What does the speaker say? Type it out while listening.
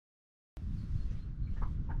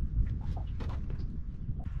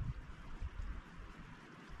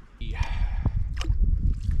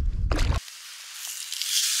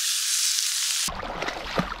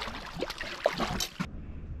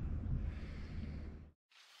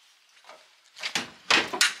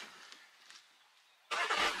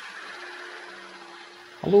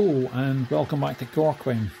Hello and welcome back to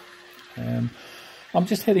Corkwin. I'm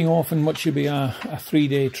just heading off on what should be a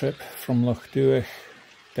 3-day trip from Loch Alsh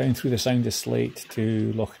down through the Sound of Sleat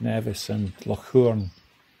to Loch Nevis and Loch Hourn.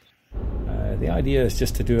 The idea is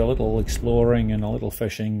just to do a little exploring and a little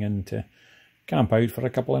fishing and to camp out for a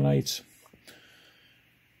couple of nights.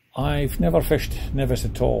 I've never fished Nevis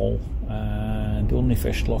at all and only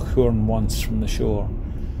fished Loch Hourn once from the shore.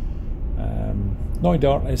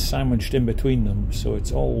 Knoydart is sandwiched in between them, so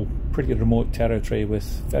it's all pretty remote territory with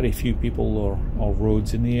very few people or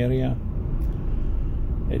roads in the area.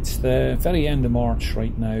 It's the very end of March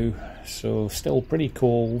right now, so still pretty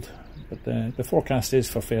cold, but the forecast is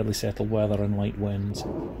for fairly settled weather and light winds.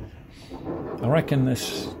 I reckon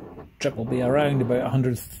this trip will be around about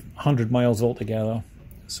 100 miles altogether,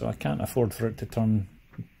 so I can't afford for it to turn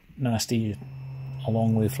nasty a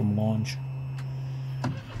long way from launch.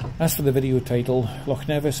 As for the video title, Loch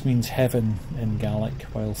Nevis means heaven in Gaelic,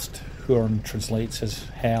 whilst Hourn translates as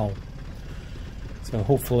hell. So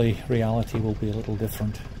hopefully reality will be a little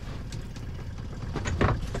different.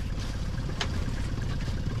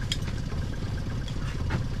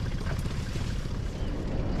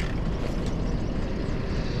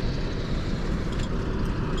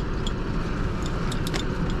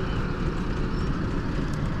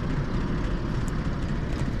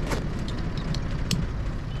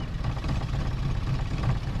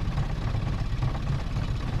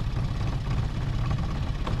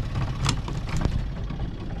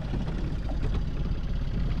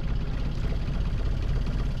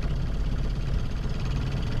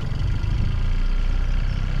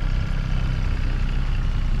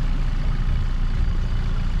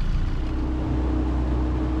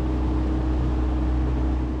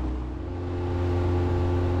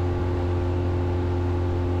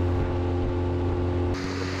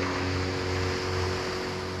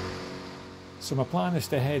 So my plan is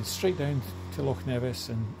to head straight down to Loch Nevis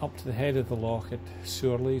and up to the head of the loch at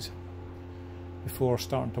Sourleys before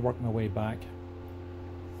starting to work my way back.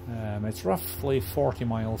 It's roughly 40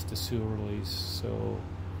 miles to Sourleys, so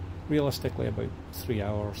realistically about 3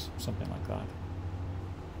 hours, something like that.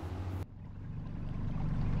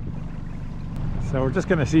 So we're just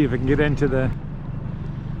going to see if we can get into the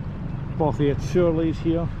bothy at Sourleys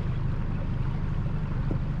here.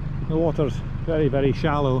 The water's very, very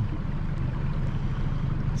shallow,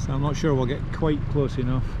 so I'm not sure we'll get quite close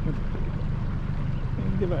enough, but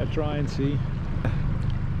we'll give it a try and see.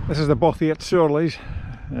 This is the bothy at Sourleys,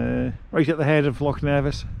 right at the head of Loch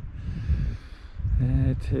Nevis.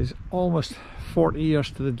 It is almost 40 years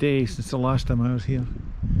to the day since the last time I was here.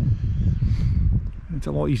 It's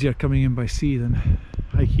a lot easier coming in by sea than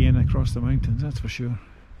hiking in across the mountains, that's for sure.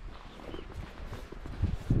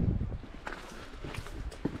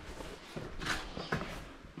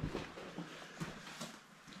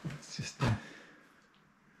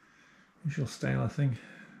 Usual style, I think.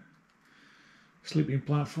 Sleeping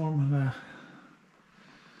platform and a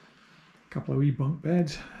couple of wee bunk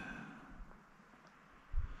beds.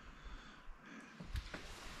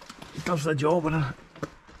 It does the job on a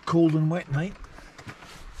cold and wet night.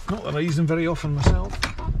 Not that I use them very often myself.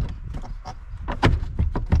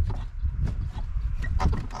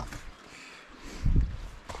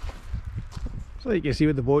 So you can see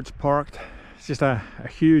where the boat's parked. It's just a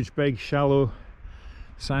huge, big, shallow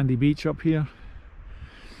sandy beach up here.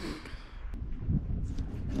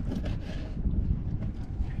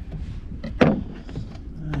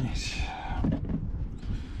 Nice.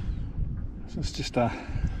 So it's just a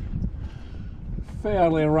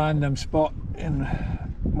fairly random spot in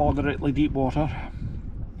moderately deep water.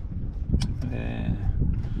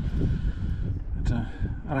 But,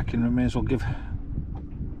 I reckon we may as well give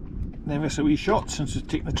Nevis a wee shot since we've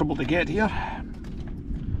taken the trouble to get here.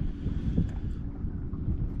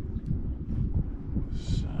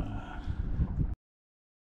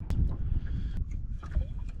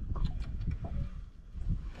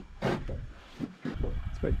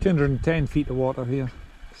 About 210 feet of water here,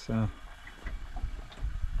 so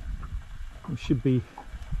we should be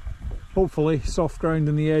hopefully soft ground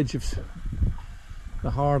on the edge of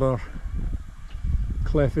the harder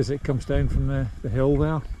cliff as it comes down from the hill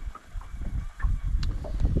there.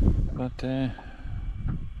 But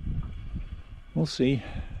we'll see.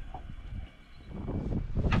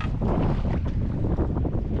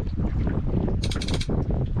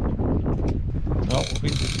 Well,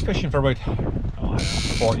 we've been fishing for about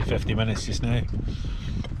 40-50 minutes just now.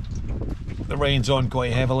 The rain's on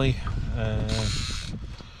quite heavily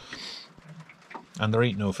and there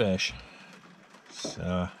ain't no fish,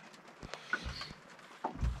 so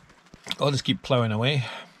I'll just keep ploughing away.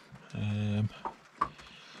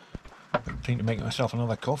 Time to make myself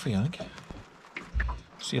another coffee, I think.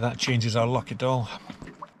 See if that changes our luck at all.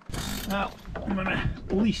 Well, one of my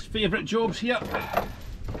least favourite jobs here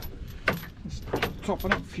is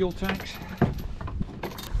topping up fuel tanks.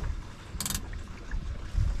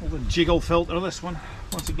 All the jiggle filter, this one.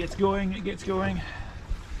 Once it gets going, it gets going.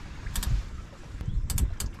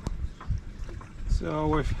 So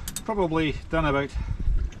we've probably done about,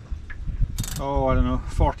 oh I don't know,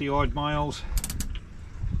 40 odd miles.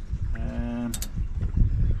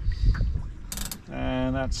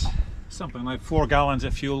 And that's something like 4 gallons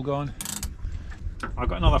of fuel gone. I've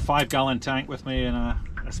got another 5-gallon tank with me and a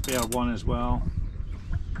spare one as well.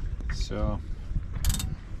 So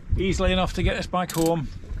easily enough to get us back home.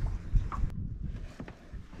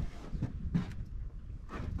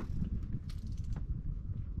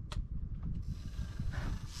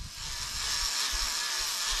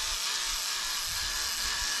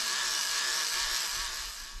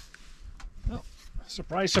 Oh,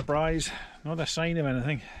 surprise, surprise, not a sign of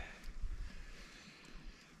anything.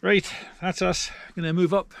 Right, that's us. Going to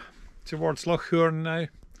move up towards Loch Hourn now.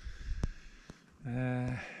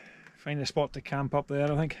 Find a spot to camp up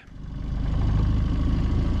there, I think.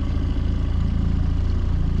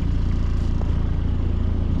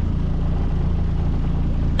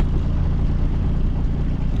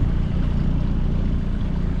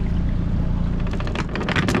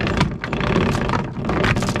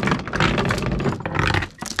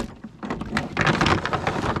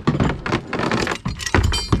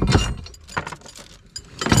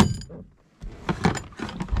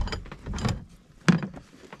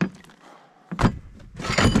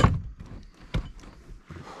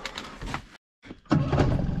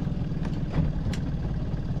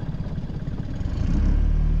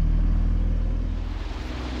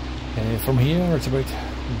 From here it's about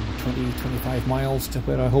 20-25 miles to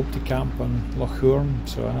where I hope to camp on Loch Hourn,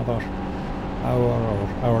 so another hour or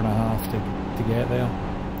hour and a half to get there.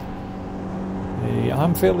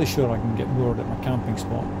 I'm fairly sure I can get moored at my camping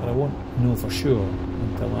spot, but I won't know for sure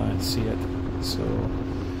until I see it. So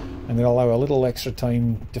I'm going to allow a little extra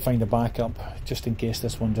time to find a backup just in case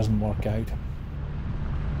this one doesn't work out.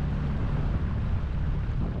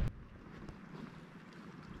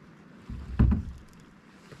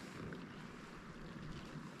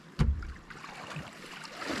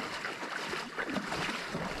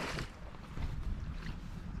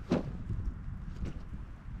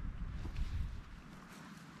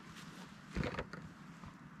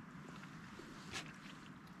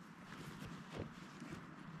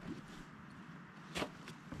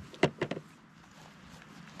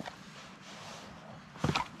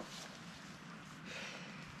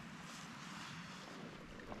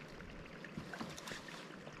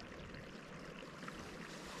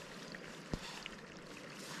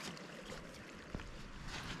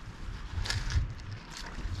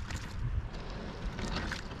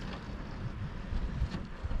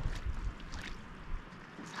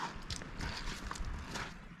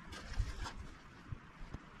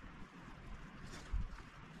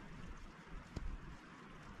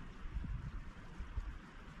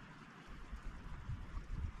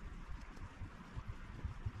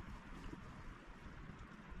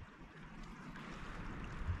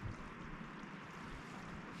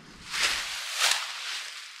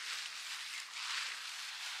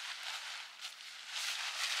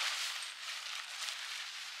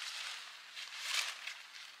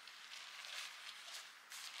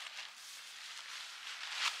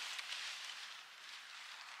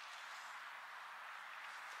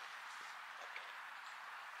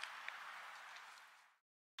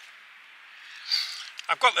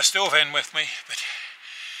 I've got the stove in with me, but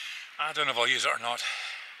I don't know if I'll use it or not.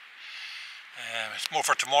 It's more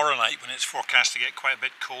for tomorrow night when it's forecast to get quite a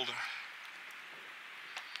bit colder.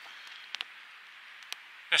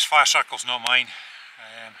 This fire circle's not mine.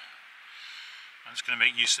 I'm just going to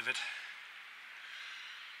make use of it.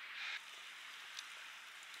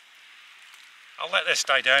 I'll let this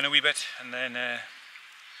die down a wee bit and then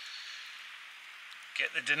get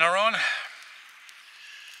the dinner on.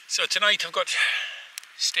 So tonight I've got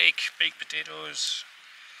steak, baked potatoes,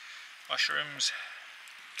 mushrooms,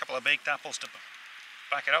 a couple of baked apples to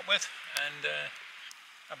back it up with, and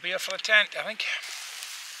a beer for the tent, I think.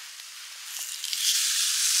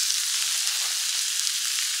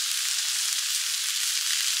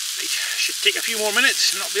 Right, should take a few more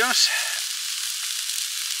minutes and that'll be us.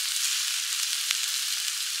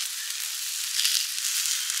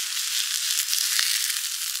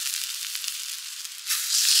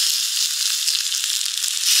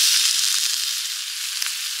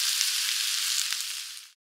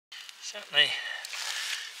 Certainly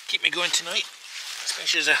keep me going tonight.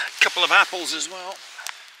 Finishes a couple of apples as well.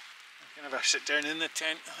 I can have a sit down in the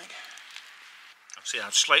tent, I think. I'll say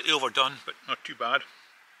that's slightly overdone, but not too bad.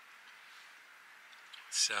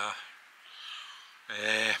 So,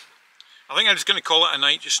 I think I'm just going to call it a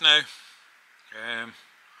night just now.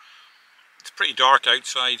 It's pretty dark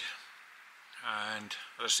outside, and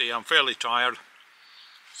as I say, I'm fairly tired,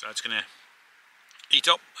 so it's going to eat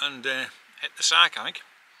up and hit the sack, I think.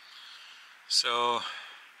 So,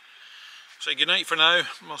 say good night for now.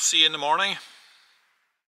 We'll see you in the morning.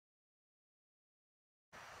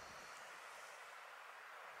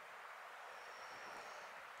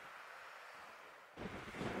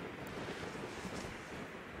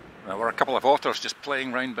 There were a couple of otters just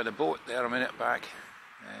playing round by the boat there a minute back.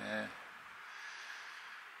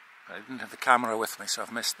 I didn't have the camera with me, so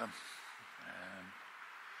I've missed them.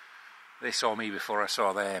 They saw me before I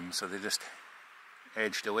saw them, so they just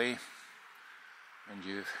edged away. And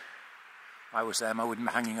if I was them, I wouldn't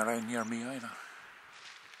be hanging around near me either.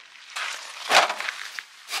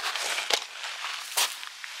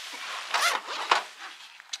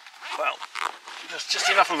 Well, there's just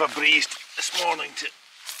enough of a breeze this morning to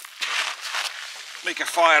make a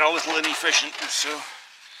fire a little inefficient, so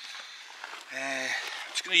I'm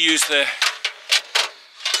just going to use the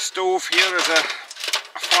stove here as a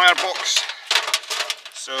firebox.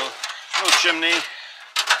 So no chimney,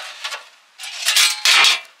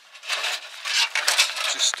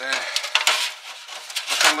 just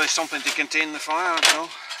looking like something to contain the fire, I don't know.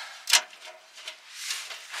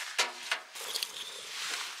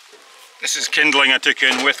 This is kindling I took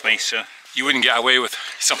in with me, so you wouldn't get away with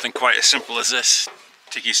something quite as simple as this,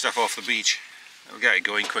 taking stuff off the beach. It'll get it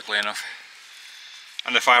going quickly enough.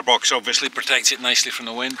 And the firebox obviously protects it nicely from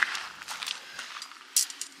the wind.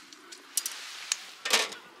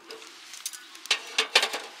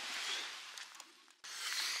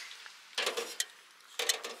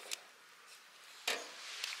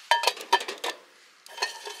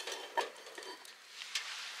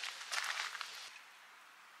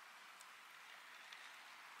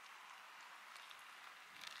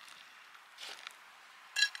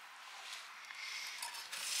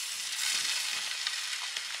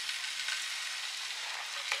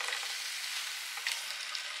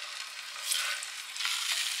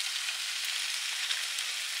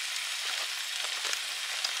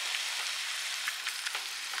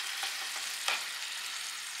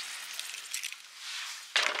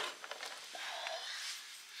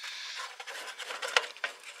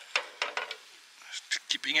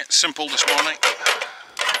 Keeping it simple this morning.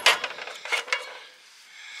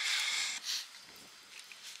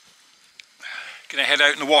 Gonna head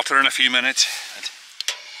out in the water in a few minutes.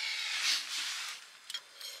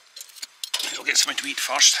 I'll get something to eat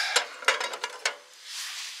first.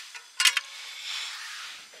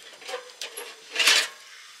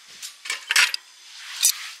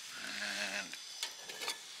 And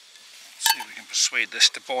see if we can persuade this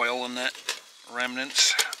to boil in the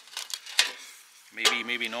remnants. Maybe,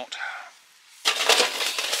 maybe not.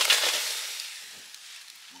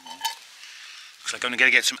 Looks like I'm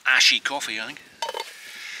going to get some ashy coffee, I think.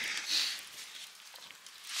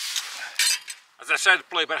 As I said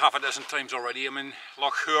probably about half a dozen times already, I'm in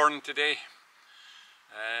Loch Hourn today.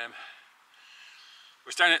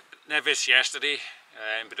 Was down at Nevis yesterday,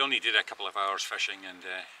 but only did a couple of hours fishing, and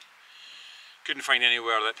couldn't find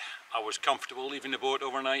anywhere that I was comfortable leaving the boat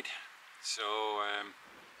overnight. So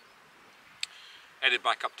headed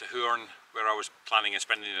back up to Hourn, where I was planning on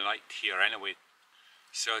spending the night here anyway.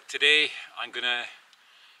 So today I'm going to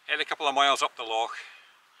head a couple of miles up the loch,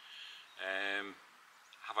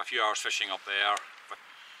 have a few hours fishing up there,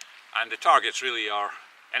 and the targets really are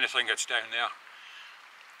anything that's down there.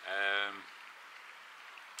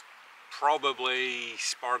 Probably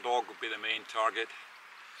spur dog would be the main target,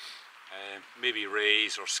 maybe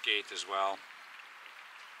rays or skate as well.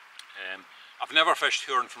 I've never fished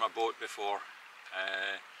Hourn from a boat before.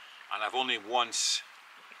 And I've only once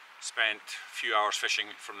spent a few hours fishing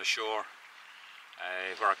from the shore,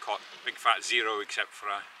 where I caught big fat zero except for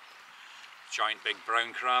a giant big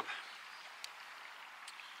brown crab.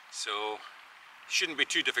 So it shouldn't be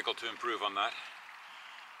too difficult to improve on that.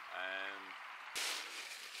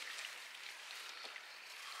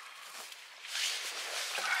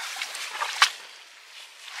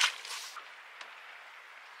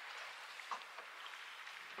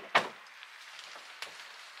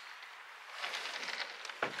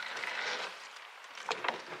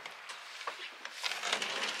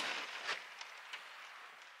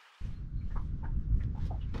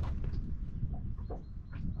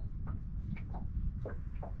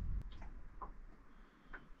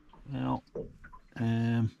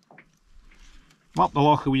 up the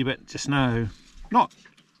loch a wee bit just now. Not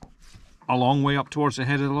a long way up towards the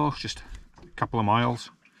head of the loch, just a couple of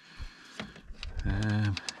miles. So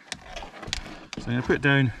I'm going to put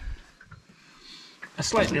down a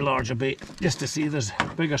slightly larger bait just to see if there's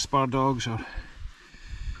bigger spur dogs, or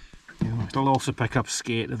it'll also pick up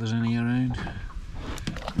skate if there's any around.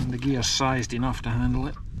 And the gear's sized enough to handle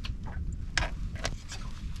it.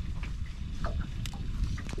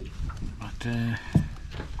 But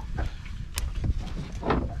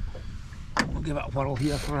we'll give it a whirl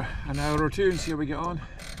here for an hour or two and see how we get on.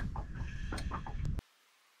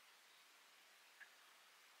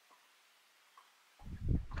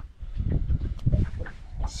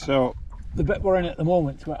 So the bit we're in at the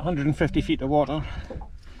moment is about 150 feet of water,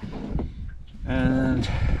 and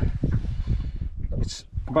it's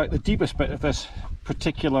about the deepest bit of this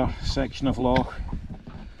particular section of loch.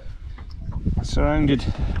 It's surrounded,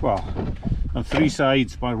 well, on three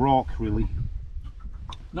sides by rock really.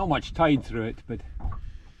 Not much tide through it, but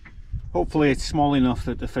hopefully it's small enough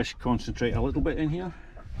that the fish concentrate a little bit in here.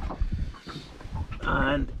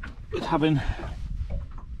 And with having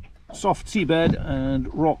soft seabed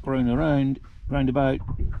and rock round about,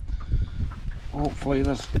 hopefully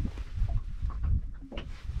there's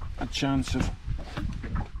a chance of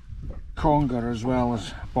conger as well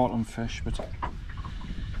as bottom fish, but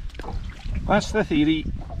that's the theory.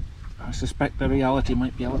 I suspect the reality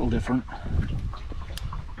might be a little different.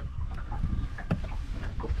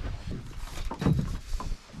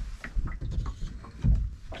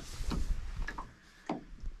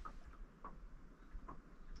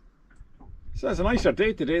 So it's a nicer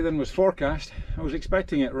day today than was forecast. I was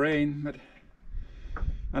expecting it rain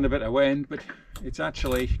and a bit of wind, but it's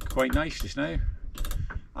actually quite nice just now.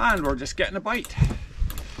 And we're just getting a bite.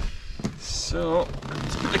 So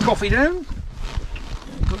let's put the coffee down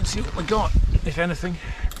and go and see what we got, if anything.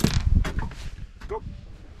 Go.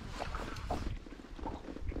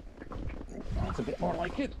 That's a bit more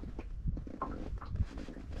like it.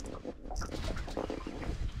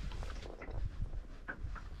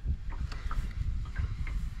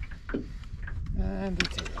 And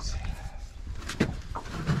it is.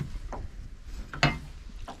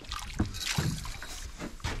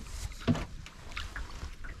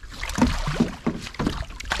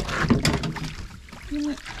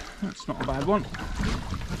 That's not a bad one.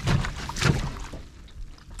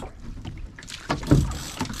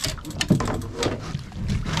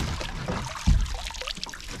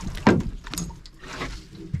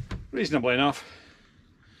 Reasonably enough.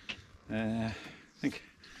 I think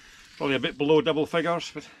probably a bit below double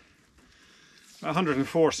figures, but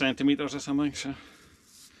 104 centimetres or something, so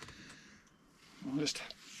I'll just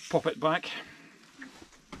pop it back.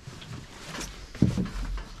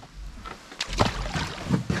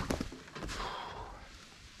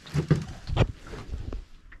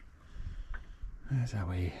 There's our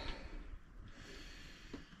way.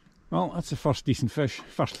 Well, that's the first decent fish,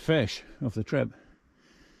 first fish of the trip.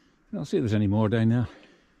 I'll see if there's any more down there.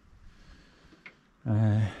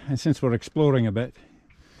 And since we're exploring a bit,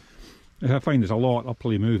 if I find there's a lot, I'll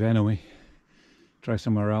probably move anyway. Try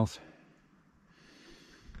somewhere else.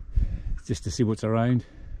 Just to see what's around.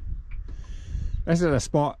 This is a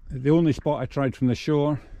spot, the only spot I tried from the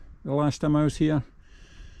shore the last time I was here.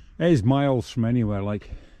 It is miles from anywhere,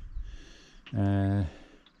 like. But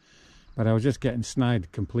I was just getting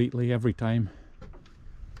snagged completely every time.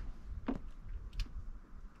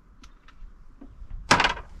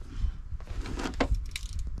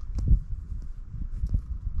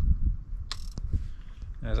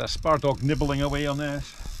 There's a spur dog nibbling away on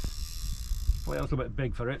this. Probably a little bit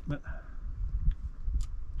big for it, but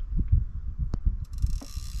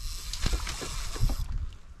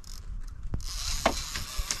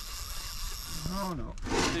oh no,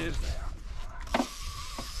 it is there.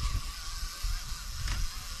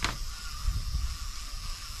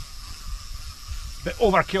 Bit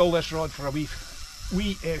overkill this rod for a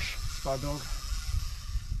wee-ish spur dog.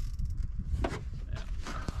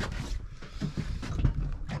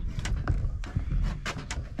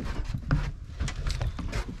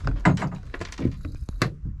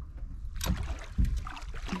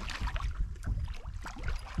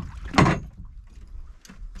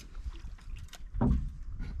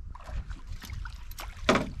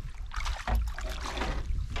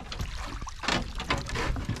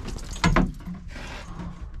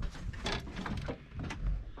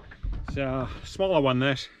 It's a smaller one,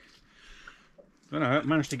 this. I don't know how I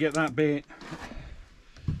managed to get that bait.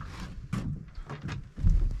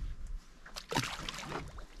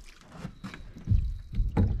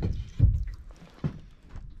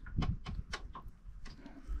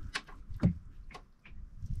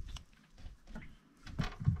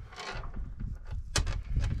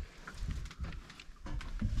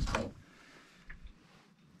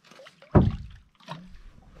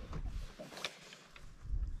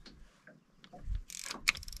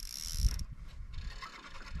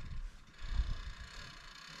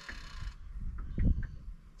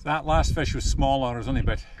 So that last fish was smaller, it was only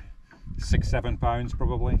about 6-7 pounds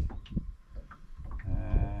probably.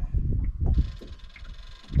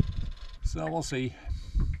 So we'll see.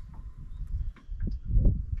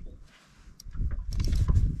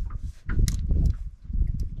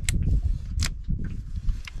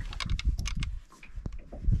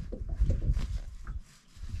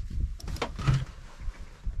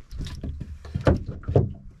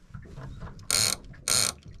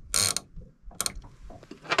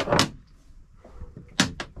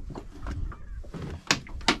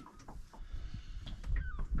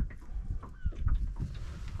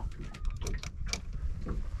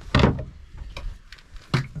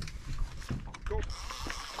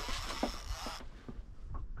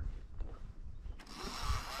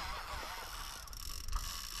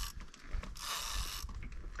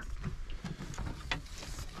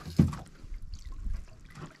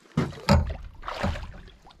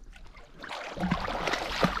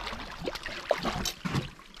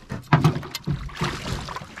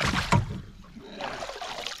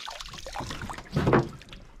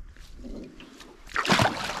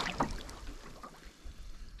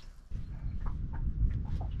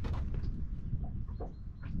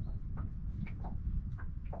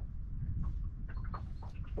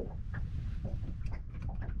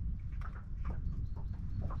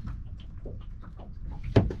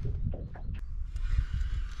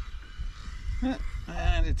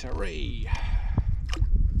 And it's a ray.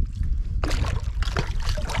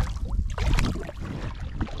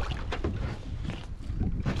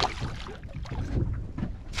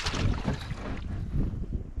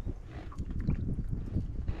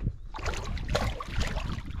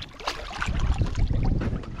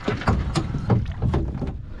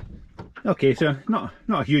 Okay, so not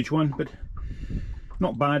a huge one, but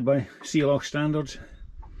not bad by sea loch standards.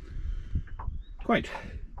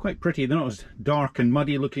 Quite pretty. They're not as dark and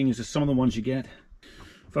muddy looking as some of the ones you get.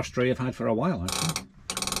 First ray I've had for a while actually.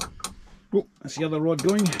 Oh, that's the other rod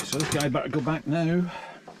going, so this guy better go back now.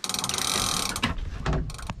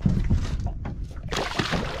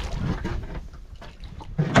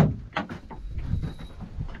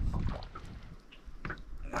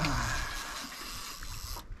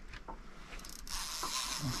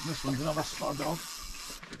 This one's another spur dog.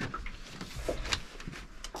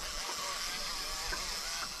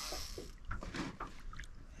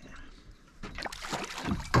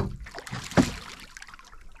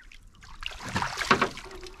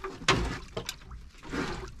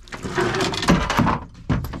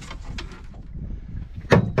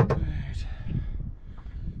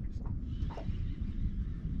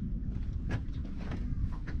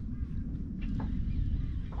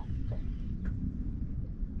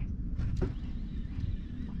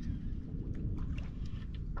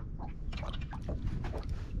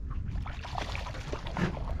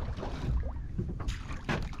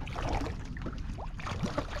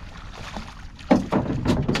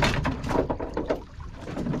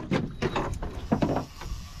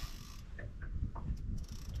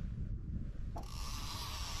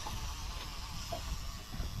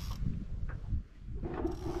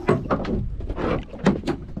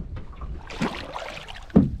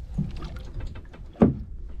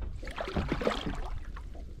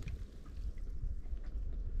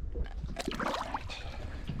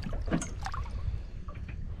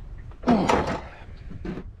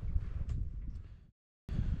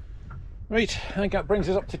 Right, I think that brings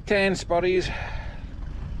us up to 10 spurries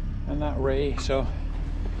and that ray, so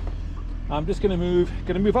I'm just going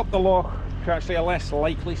to move up the loch to actually a less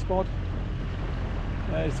likely spot.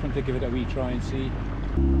 I just want to give it a wee try and see.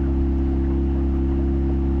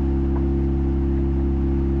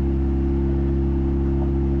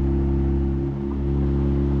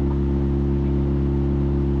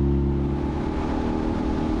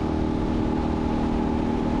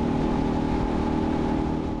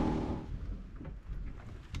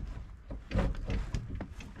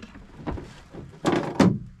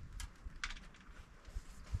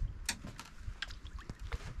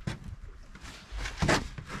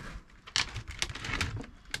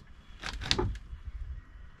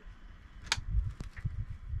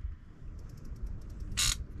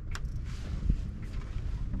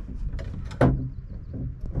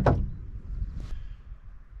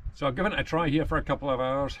 So I've given it a try here for a couple of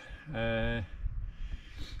hours.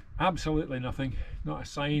 Absolutely nothing, not a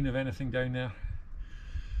sign of anything down there.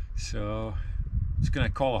 So just going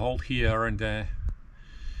to call a halt here and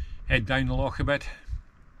head down the loch a bit.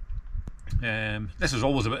 This is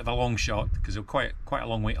always a bit of a long shot because we're quite a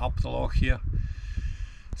long way up the loch here.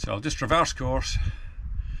 So I'll just reverse course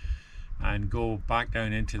and go back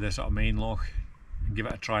down into the sort of main loch and give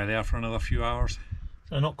it a try there for another few hours.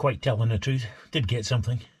 So not quite telling the truth. Did get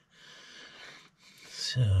something.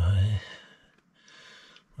 So I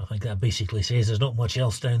think that basically says there's not much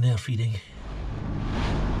else down there feeding.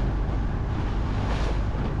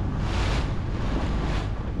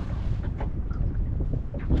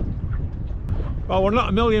 Well, we're not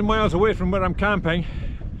a million miles away from where I'm camping.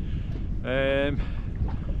 It's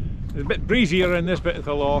a bit breezier in this bit of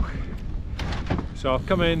the loch, so I've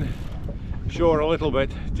come in shore a little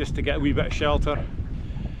bit just to get a wee bit of shelter.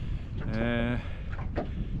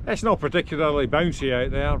 It's not particularly bouncy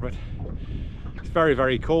out there, but it's very,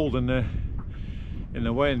 very cold in the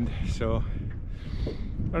wind. So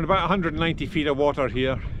we're in about 190 feet of water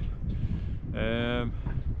here.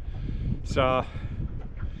 So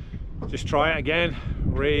just try it again,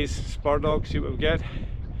 raise spur dog, see what we get.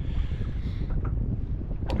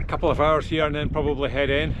 A couple of hours here and then probably head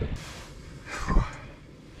in.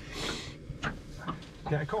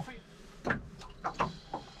 Get a coffee?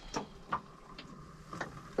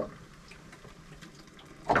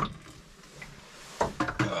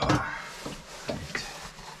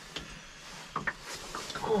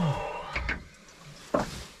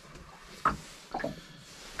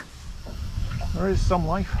 There is some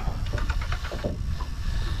life.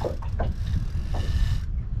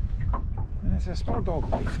 And it's a spur dog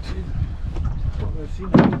life too. What I've seen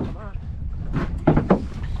about that.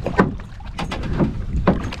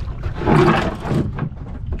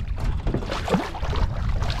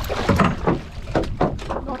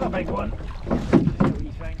 Not a big one. Just a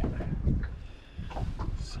wee thing.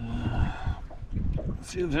 So, let's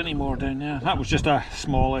see if there's any more down there. That was just a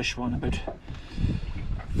smallish one, about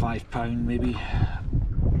 £5 maybe.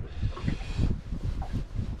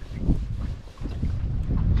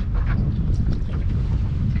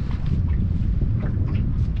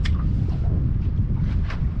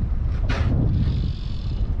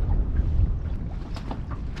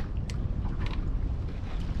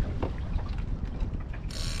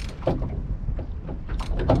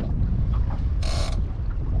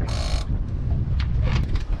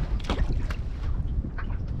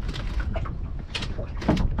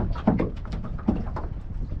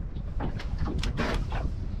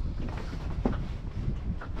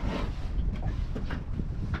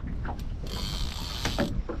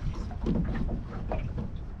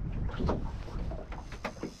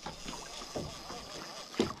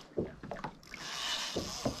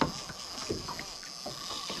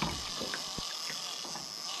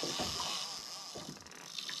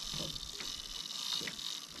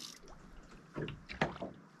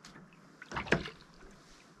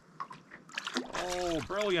 Oh,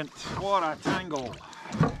 brilliant. What a tangle.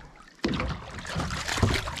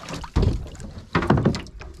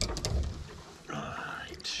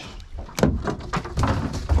 Right.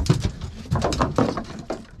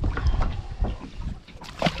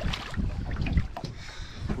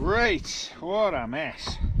 Right, what a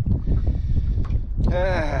mess.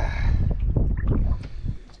 Okay.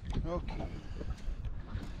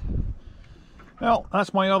 Well,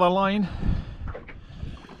 that's my other line.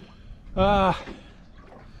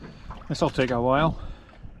 This'll take a while.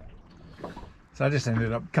 So I just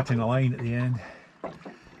ended up cutting a line at the end.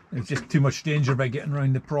 There's just too much danger by getting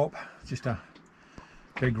around the prop. Just a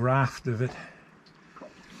big raft of it.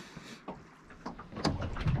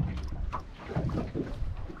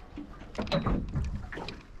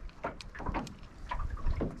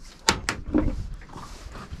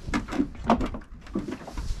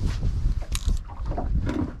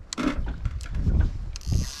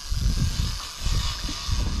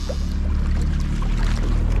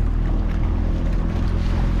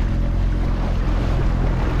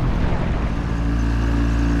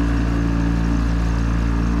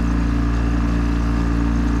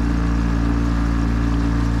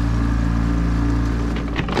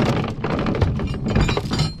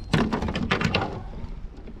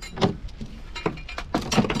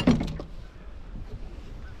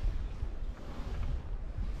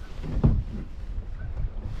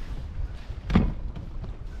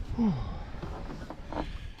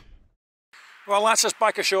 Well, that's us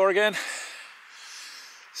back ashore again.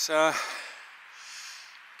 So,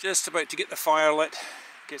 just about to get the fire lit,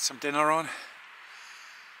 get some dinner on.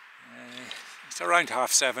 It's around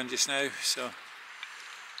 7:30 just now, so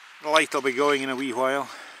the light will be going in a wee while.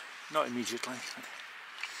 Not immediately, but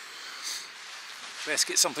best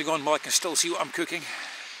get something on while I can still see what I'm cooking.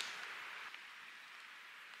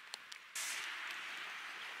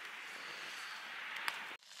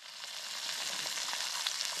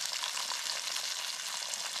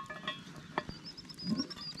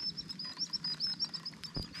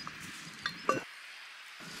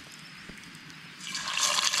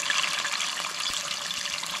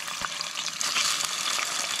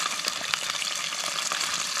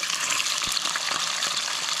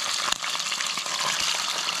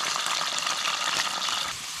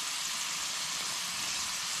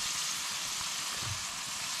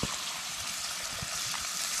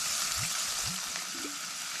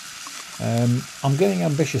 I'm getting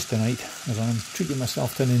ambitious tonight as I'm treating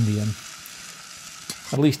myself to an Indian.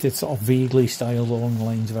 At least it's sort of vaguely styled along the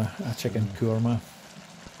lines of a chicken korma.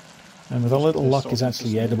 And with a little luck it's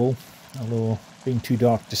actually edible, although being too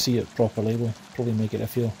dark to see it properly will probably make it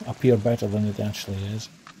appear better than it actually is.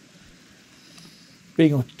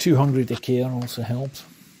 Being too hungry to care also helps.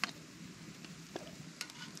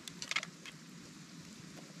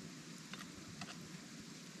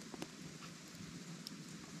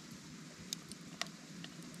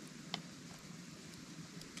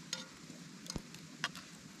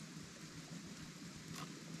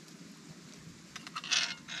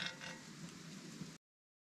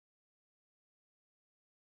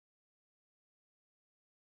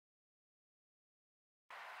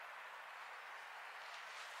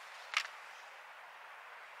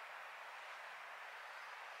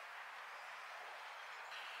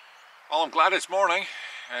 Well, I'm glad it's morning.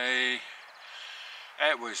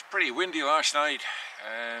 It was pretty windy last night.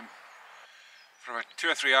 For about 2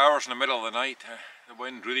 or 3 hours in the middle of the night, the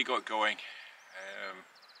wind really got going.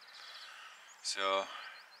 So,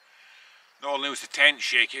 not only was the tent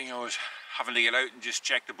shaking, I was having to get out and just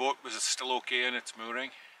check the boat was still okay in its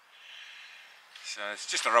mooring. So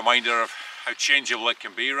it's just a reminder of how changeable it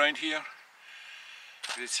can be around here.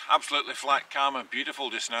 It's absolutely flat, calm and beautiful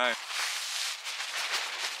just now.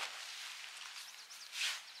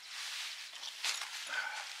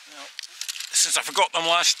 Since I forgot them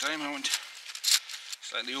last time, I went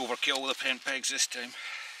slightly overkill with the pen pegs this time.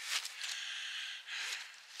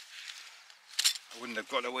 I wouldn't have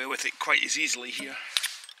got away with it quite as easily here.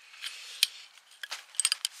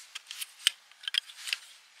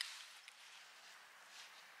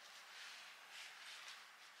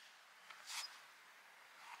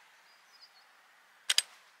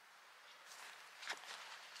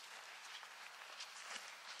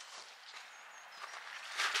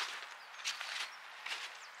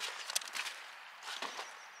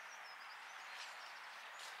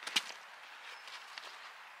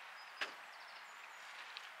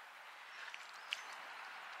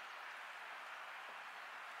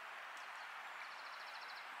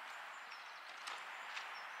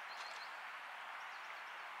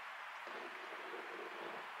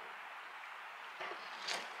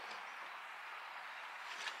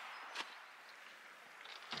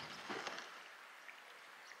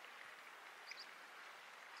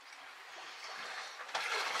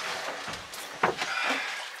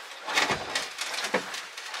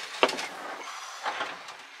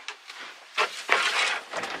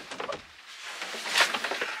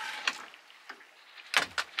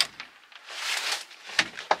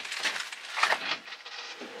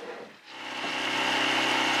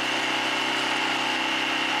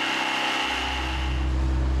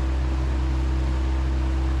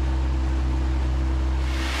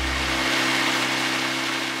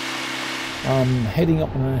 I'm heading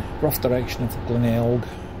up in the rough direction of Glenelg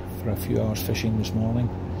for a few hours fishing this morning.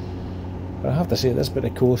 But I have to say, this bit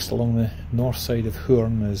of coast along the north side of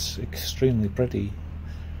Hourn is extremely pretty.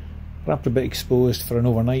 Perhaps a bit exposed for an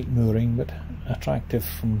overnight mooring, but attractive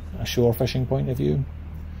from a shore fishing point of view.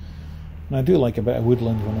 And I do like a bit of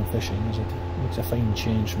woodland when I'm fishing, as it makes a fine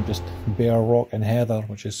change from just bare rock and heather,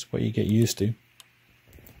 which is what you get used to.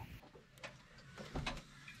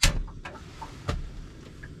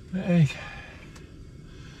 Hey.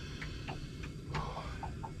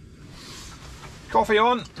 Coffee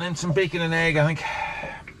on and some bacon and egg, I think.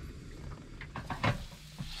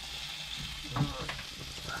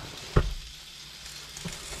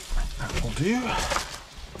 That will do.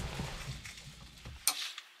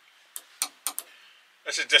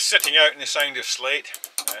 This is just sitting out in the Sound of Sleat.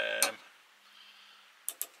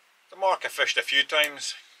 The mark I fished a few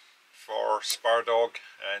times for spur dog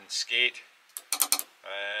and skate.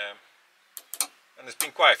 And there's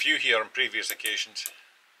been quite a few here on previous occasions.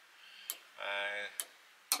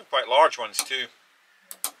 Some quite large ones too.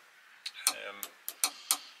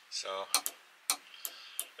 So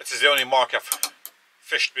this is the only mark I've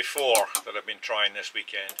fished before that I've been trying this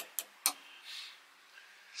weekend.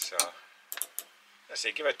 So let's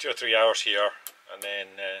say give it 2 or 3 hours here and then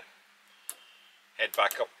head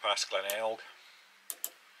back up past Glenelg.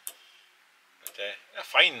 But a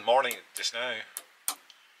fine morning just now.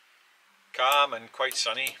 Calm and quite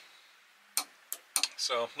sunny.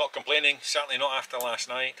 So not complaining, certainly not after last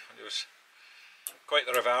night. It was quite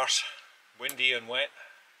the reverse, windy and wet.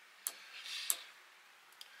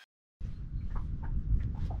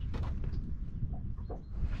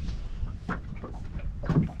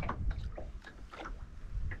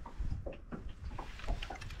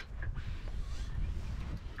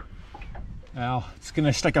 Well, it's going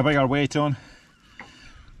to stick a bigger weight on.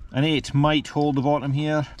 An 8 might hold the bottom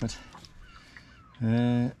here, but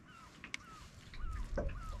either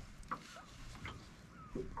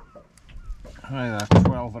a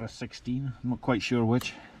 12 or a 16, I'm not quite sure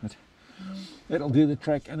which, but it'll do the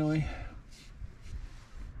trick anyway.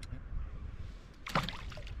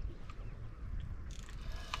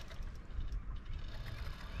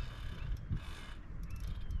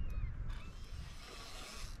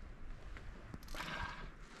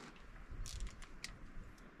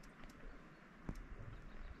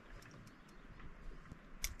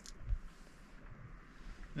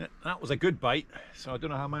 That was a good bite, so I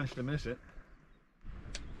don't know how I managed to miss it.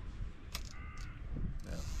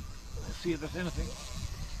 Well, let's see if there's anything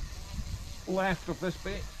left of this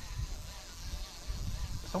bait.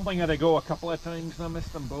 Something had to go a couple of times and I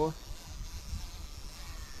missed them both.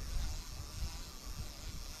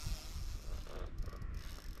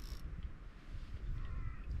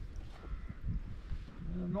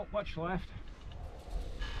 Not much left.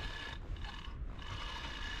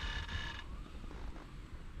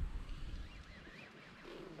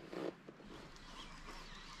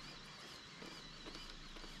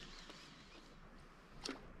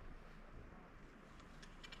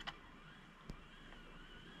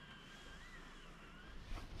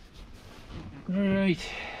 Right,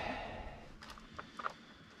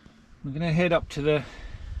 we're going to head up to the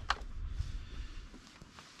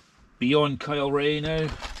beyond Kyle Ray now,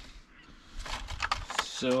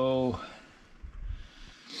 so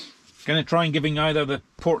going to try and giving either the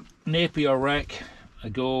Port Napier wreck a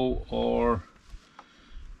go or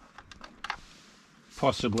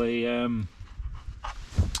possibly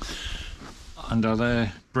under the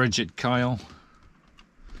bridge at Kyle.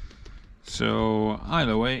 So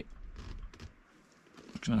either way,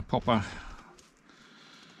 going to pop a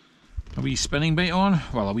wee spinning bait on,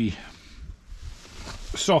 well, a wee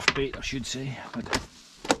soft bait I should say, but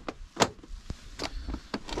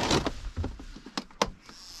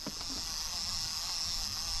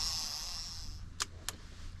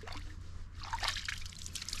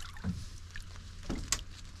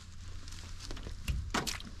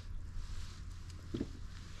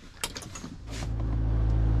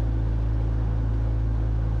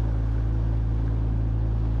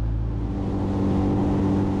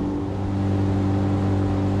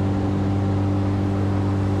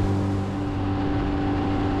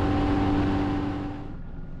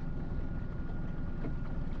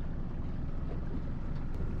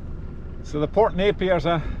so the Port Napier's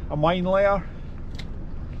a mine layer.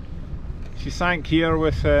 She sank here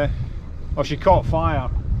with, or she caught fire,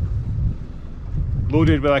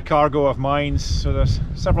 loaded with a cargo of mines. So there's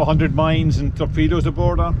several hundred mines and torpedoes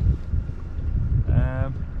aboard her.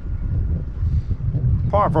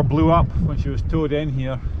 Part of her blew up when she was towed in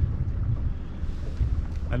here,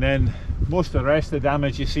 and then most of the rest of the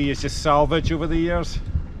damage you see is just salvage over the years.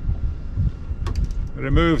 We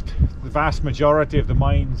removed the vast majority of the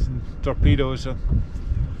mines and torpedoes, so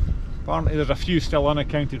apparently there's a few still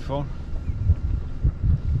unaccounted for.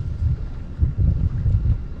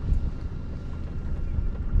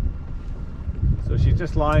 So she's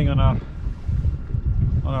just lying on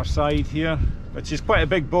her side here, but she's quite a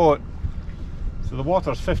big boat, so the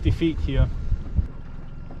water's 50 feet here.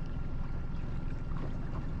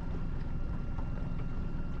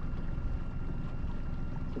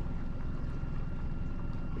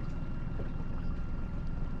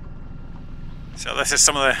 So this is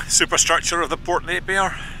some of the superstructure of the Port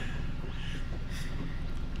Napier.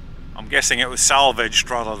 I'm guessing it was salvaged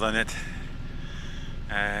rather than it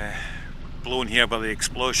blown here by the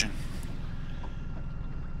explosion.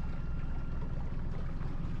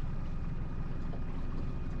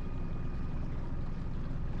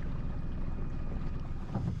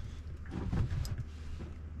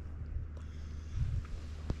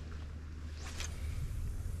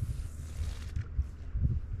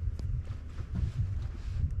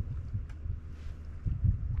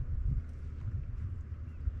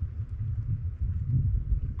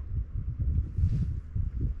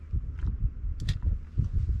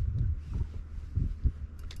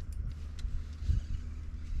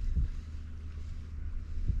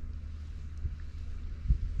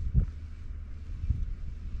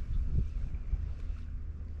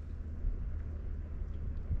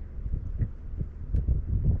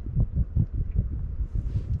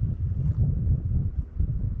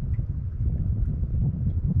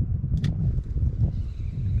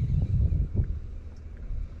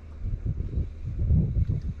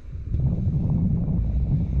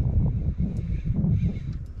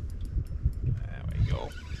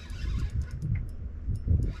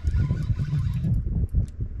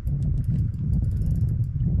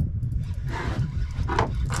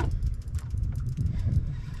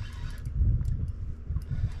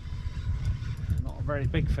 Not a very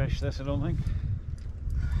big fish this, I don't think.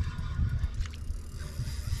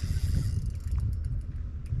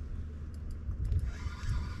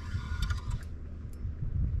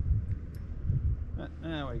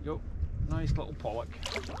 There we go, nice little pollock.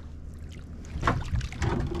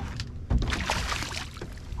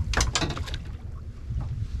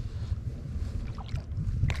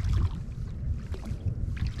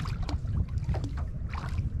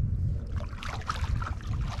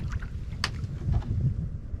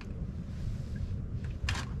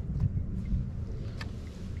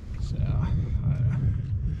 So,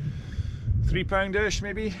 3 poundish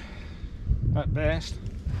maybe, at best.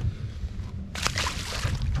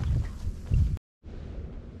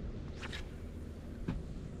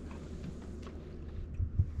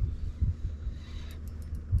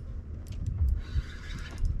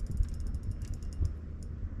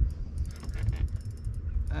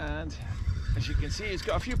 And as you can see, it's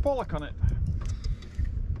got a few pollock on it,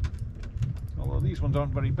 although these ones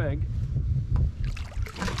aren't very big.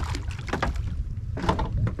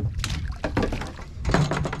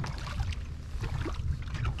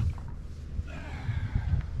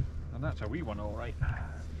 And that's a wee one, all right.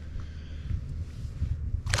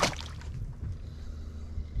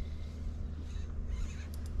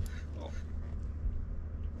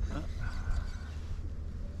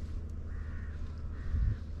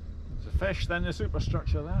 Fish, then the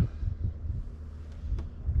superstructure there.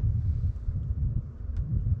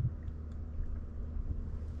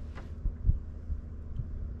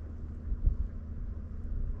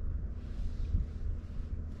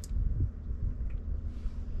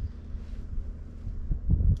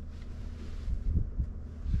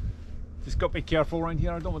 Just got to be careful around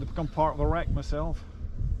here, I don't want to become part of a wreck myself.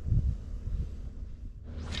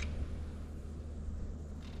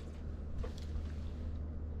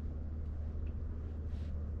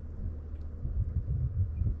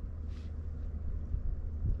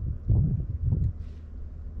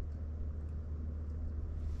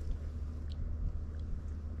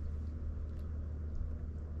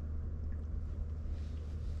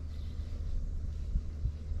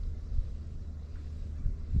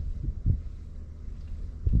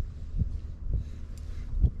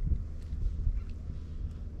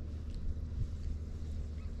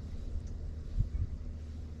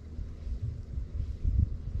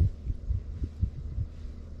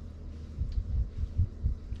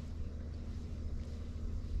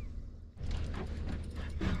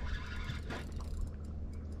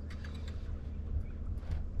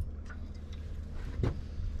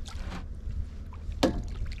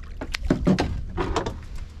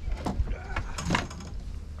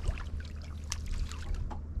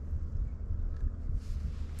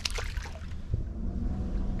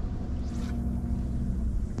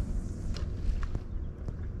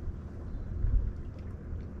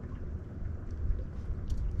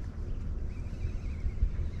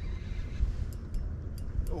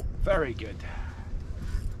 Oh, very good.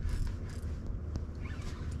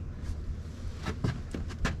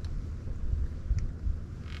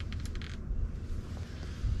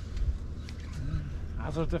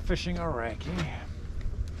 Hazard of fishing a wreck, eh?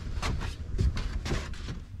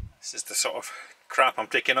 This is the sort of crap I'm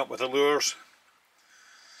taking up with the lures.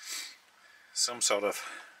 Some sort of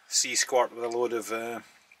sea squirt with a load of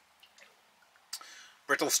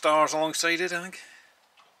brittle stars alongside it, I think.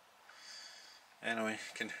 Anyway,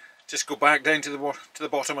 can just go back down to the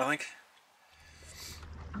bottom, I think.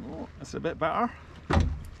 Oh, that's a bit better.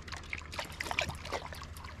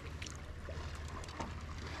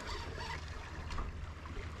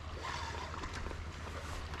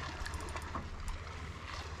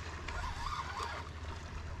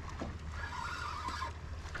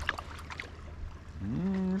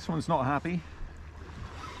 This one's not happy.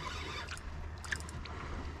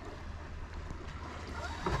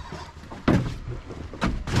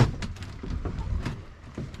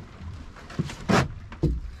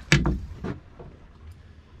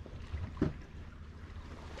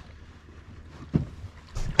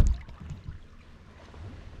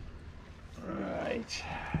 Right.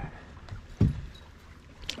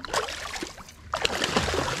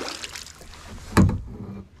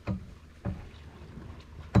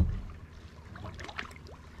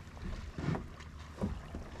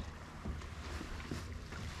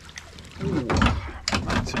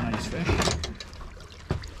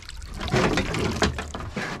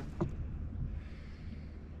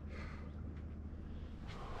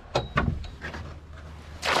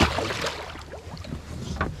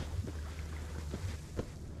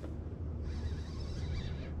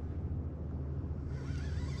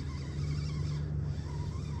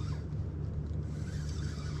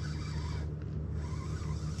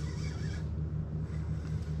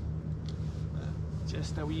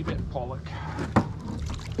 Just a wee bit pollack.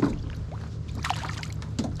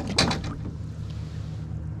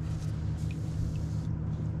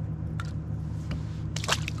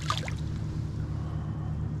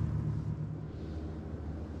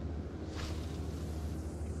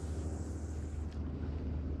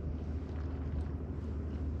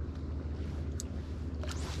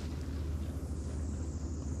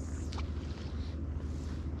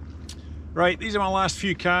 Right, these are my last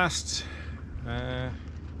few casts. I'm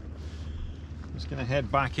just going to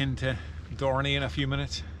head back into Dorney in a few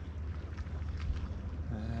minutes.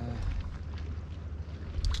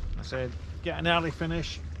 I said get an early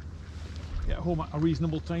finish, get home at a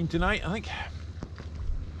reasonable time tonight, I think.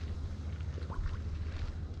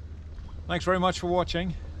 Thanks very much for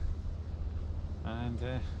watching, and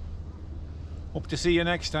hope to see you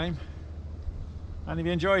next time. And if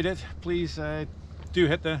you enjoyed it, please do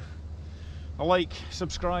hit the like,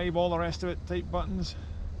 subscribe, all the rest of it type buttons.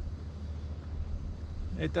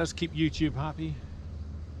 It does keep YouTube happy.